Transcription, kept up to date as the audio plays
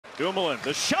Dumoulin,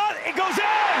 the shot, it goes in!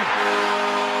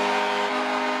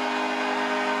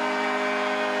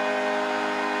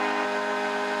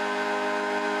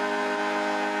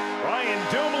 Brian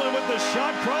Dumoulin with the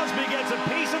shot. Crosby gets a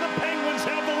piece, and the Penguins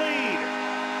have the lead.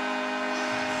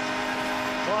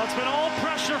 Well, it's been all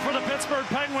pressure for the Pittsburgh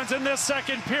Penguins in this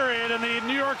second period, and the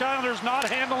New York Islanders not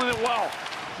handling it well.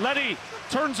 Leddy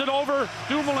turns it over.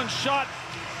 Dumoulin shot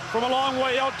from a long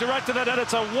way out, directed at it.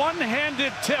 It's a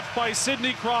one-handed tip by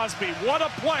Sidney Crosby. What a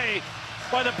play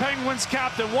by the Penguins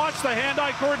captain. Watch the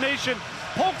hand-eye coordination.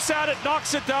 Pokes at it,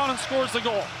 knocks it down, and scores the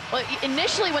goal. Well,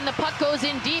 initially when the puck goes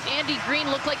in deep, Andy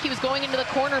Green looked like he was going into the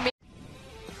corner.